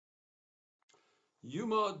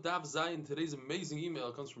Yuma Dav Zayin, today's amazing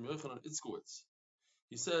email comes from Yochanan Itzkowitz.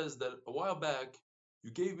 He says that a while back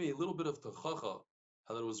you gave me a little bit of tachacha,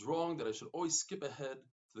 how that it was wrong that I should always skip ahead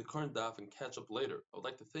to the current daf and catch up later. I would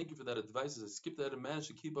like to thank you for that advice as I skipped ahead and managed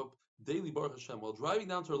to keep up daily Baruch Hashem. While driving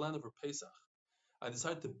down to Orlando for Pesach, I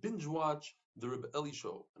decided to binge watch the Reb Eli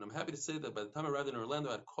show, and I'm happy to say that by the time I arrived in Orlando,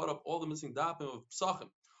 I had caught up all the missing dafim of Pesachim.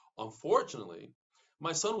 Unfortunately,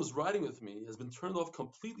 my son was riding with me, has been turned off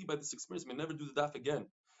completely by this experience, may never do the daf again.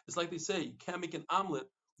 It's like they say, you can't make an omelet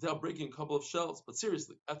without breaking a couple of shells. But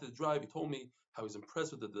seriously, after the drive, he told me how he's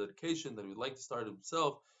impressed with the dedication, that he would like to start it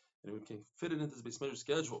himself, and he can fit it into his base measure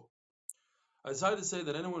schedule. I decided to say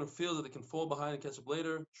that anyone who feels that they can fall behind and catch up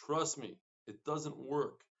later, trust me, it doesn't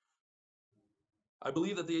work. I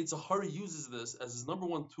believe that the Yetzer Hara uses this as his number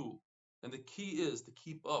one tool, and the key is to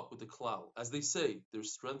keep up with the klal. As they say,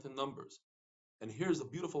 there's strength in numbers. And here's a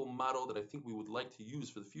beautiful motto that I think we would like to use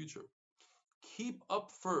for the future. Keep up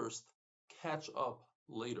first, catch up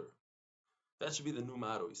later. That should be the new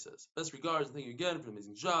motto, he says. Best regards, and thank you again for an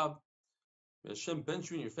amazing job. May Hashem bench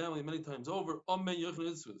you and your family many times over. Amen.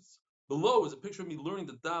 Below is a picture of me learning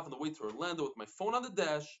the daf on the way to Orlando with my phone on the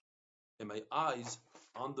dash and my eyes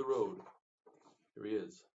on the road. Here he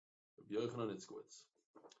is, Rabbi Yochanan Itzkowitz.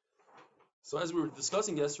 So as we were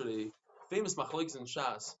discussing yesterday, famous machlokes in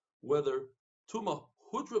Shas, whether Tuma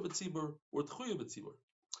Hudra b'tzibur or Tchuya b'tzibur.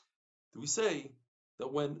 Do we say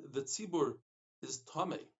that when the tzibur is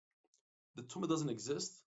tameh, the Tuma doesn't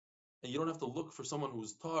exist, and you don't have to look for someone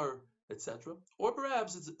who's tar, etc.? Or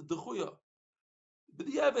perhaps it's Dechuya. But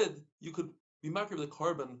the Eved, you could be makriv the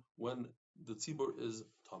carbon when the tzibur is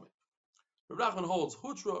tameh. Rav Nachman holds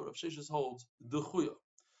Hudra, Rav Sheshes holds Dechuya.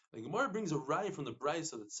 The Gemara brings a raya from the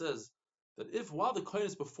Brisa that says that if while the kohen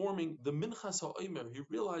is performing the minchas ha'omer, he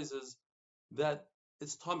realizes that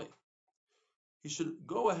it's tameh, he should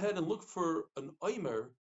go ahead and look for an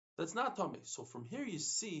omer that's not tameh. So from here you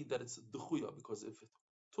see that it's dechuya, because if it's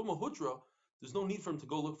tuma hudra, there's no need for him to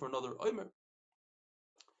go look for another omer.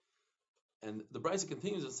 And the Brisa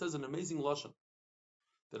continues and says an amazing lashon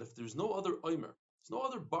that if there's no other omer, there's no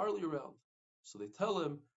other barley around, so they tell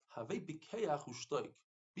him havei bikeach ushtoik,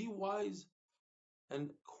 be wise and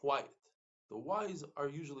quiet. The wise are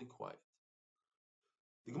usually quiet.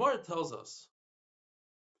 The Gemara tells us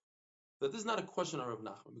that this is not a question of Rav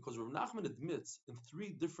Nachman, because Rav Nachman admits in 3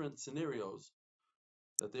 different scenarios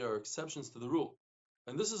that there are exceptions to the rule.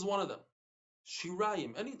 And this is one of them.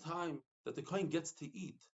 Shirayim, any time that the kohen gets to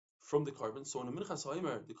eat from the carbon, so in a minchas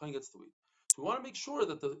ha'omer, the kohen gets to eat. So we want to make sure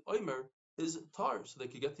that the omer is tar, so they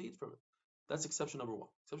can get to eat from it. That's exception number 1.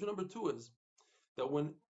 Exception number 2 is that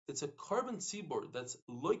when it's a carbon tzibur that's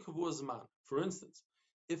loy kavua zman, for instance,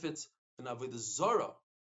 if it's an avodah zara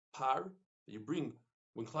par that you bring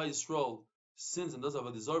when Klal Yisrael sins and does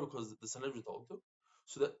avodah zara because the Sanhedrin told to,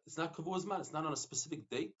 so that it's not kavua zman, it's not on a specific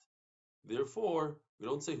date. Therefore, we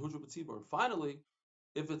don't say hudra b'tzibur. And finally,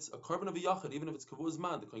 if it's a carbon of a yachid, even if it's kavua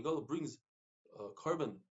zman, the kohen gadol brings a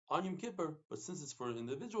carbon on Yom Kippur, but since it's for an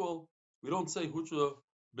individual, we don't say hudra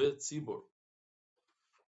b'tzibur.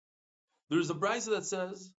 There's a brisa that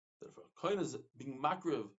says that if a kohen is being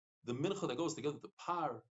makriv, the mincha that goes together with the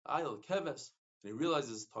par, ayel, keves, and he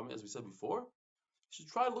realizes tameh, as we said before, he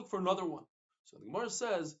should try to look for another one. So the Gemara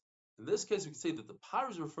says, in this case, we can say that the par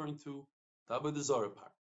is referring to the avodah zara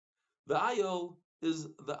par. The ayel is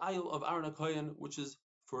the ayel of Aaron HaKohen, which is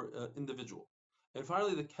for individual. And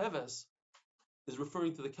finally, the keves is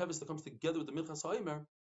referring to the keves that comes together with the minchas ha'omer,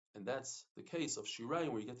 and that's the case of shirayim,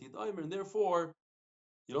 where you get the omer, and therefore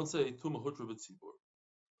you don't say tuma hudra b'tzibur.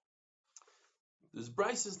 There's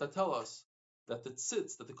brises that tell us that the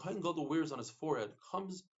tzitz that the kohen gadol wears on his forehead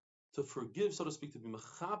comes to forgive, so to speak, to be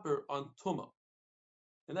mechaper on tuma,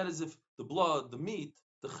 and that is if the blood, the meat,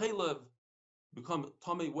 the chaylev become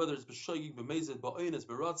tamei, whether it's b'shogig, b'mezid, ba'oines,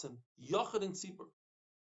 b'ratzin, yachad and tzibur.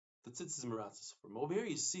 The tzitz is meratzis. From over here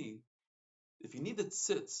you see, if you need the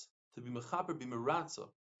tzitz to be mechaper, be meratza,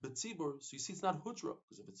 b'tzibur, so you see it's not hudra,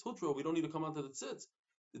 because if it's hudra, we don't need to come onto the tzitz.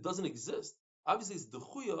 It doesn't exist. Obviously it's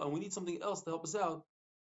dechuya, and we need something else to help us out,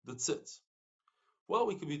 the tzitz. Well,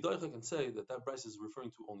 we could be doichak and say that brisa is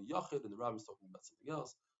referring to only yachid, and the rabbim is talking about something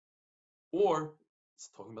else, or it's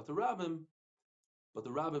talking about the rabbim, but the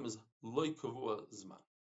rabbim is loy kavua zman.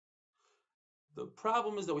 The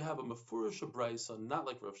problem is that we have a mefurish brisa, not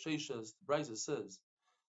like Rav Sheshes. The brisa says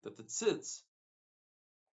that the tzitz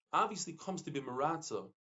obviously comes to be meratza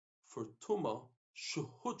for tuma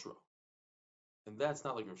shehudra, and that's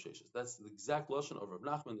not like Rav Sheshes. That's the exact lashon of Rav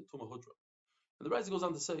Nachman, the tuma hudra. And the brisa goes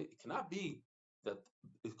on to say it cannot be that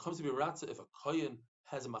it comes to be meratza if a kohen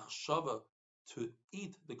has a machshava to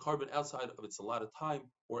eat the carbon outside of its allotted time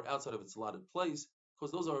or outside of its allotted place,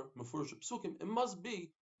 because those are mefurish psukim. It must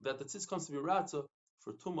be that the tzitz comes to be ratza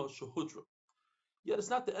for tuma shehudra. Yet it's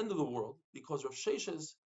not the end of the world, because Rav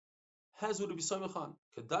Sheshes has who to be samechan.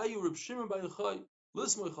 Kadayu Rav Shimon bar Yochai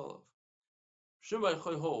lismoy chalav. Shimon bar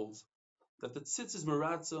Yochai holds that the tzitz is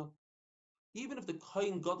meratza even if the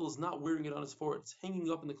kohen gadol is not wearing it on his forehead; it's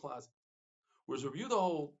hanging up in the closet. Whereas Rabbi Yehuda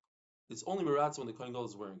holds it's only meratza when the kohen gadol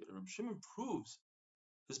is wearing it. And Rabbi Shimon proves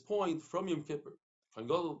his point from Yom Kippur. Kohen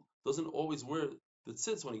gadol doesn't always wear the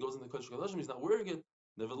tzitz when he goes in the Kodesh Kodashim. He's not wearing it.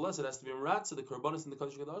 Nevertheless, it has to be meratza the korbanos in the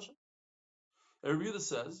Kodesh Kodashim. And Rabbi Yehuda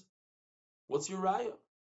says, "What's your raya?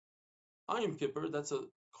 On Yom Kippur, that's a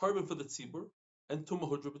carbon for the tzibur and tumah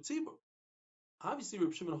hudra b'tzibur." Obviously,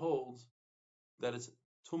 Rabbi Shimon holds that it's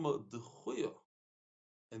tumah dechuya,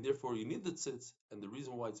 and therefore you need the tzitz. And the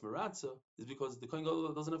reason why it's meratza is because the kohen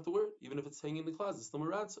gadol doesn't have to wear it, even if it's hanging in the closet. It's still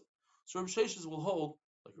meratza. So Rabbi Sheshes will hold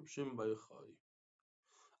like Rabbi Shimon bar Yochai.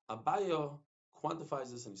 Abaya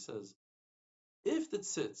quantifies this and he says, if the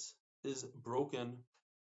tzitz is broken,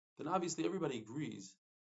 then obviously everybody agrees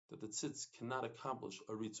that the tzitz cannot accomplish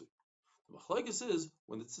a ritzui. The machlokes is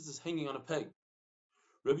when the tzitz is hanging on a peg.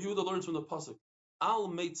 Rabbi Yehuda learns from the pasuk al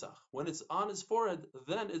meitzach, when it's on his forehead,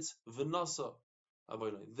 then it's v'nasa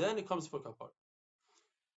avodah, then it comes for kapar.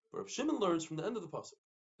 But Rabbi Shimon learns from the end of the pasuk.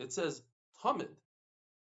 It says tamid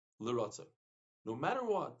l'ratzah. No matter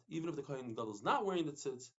what, even if the kohen gadol is not wearing the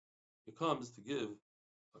tzitz, it comes to give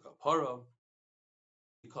a kapara,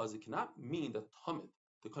 because it cannot mean that tamid,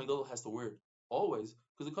 the kohen gadol has to wear it always,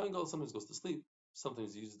 because the kohen gadol sometimes goes to sleep,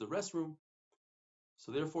 sometimes he uses the restroom.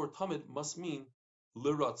 So therefore, tamid must mean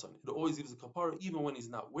l'ratzon. It always gives a kapara, even when he's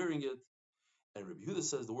not wearing it. And Rabbi Yehuda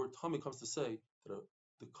says the word tamid comes to say that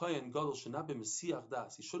the kohen gadol should not be mesiach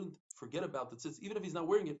das. He shouldn't forget about the tzitz, even if he's not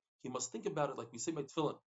wearing it. He must think about it, like we say by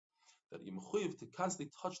tefillin, that you mechuyev to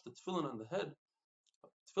constantly touch the tefillin on the head,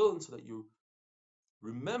 tefillin, so that you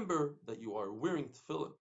remember that you are wearing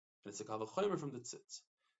tefillin. And it's a kavachomer from the tzitz,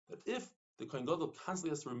 that if the kohen gadol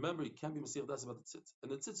constantly has to remember, he can't be mesiach das about the tzitz.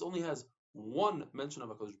 And the tzitz only has one mention of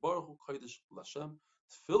HaKadosh Baruch Hu, Kodesh L'Hashem.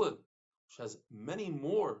 Tefillin, which has many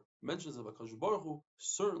more mentions of HaKadosh Baruch Hu,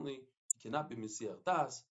 certainly cannot be mesiach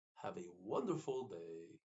das. Have a wonderful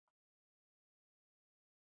day.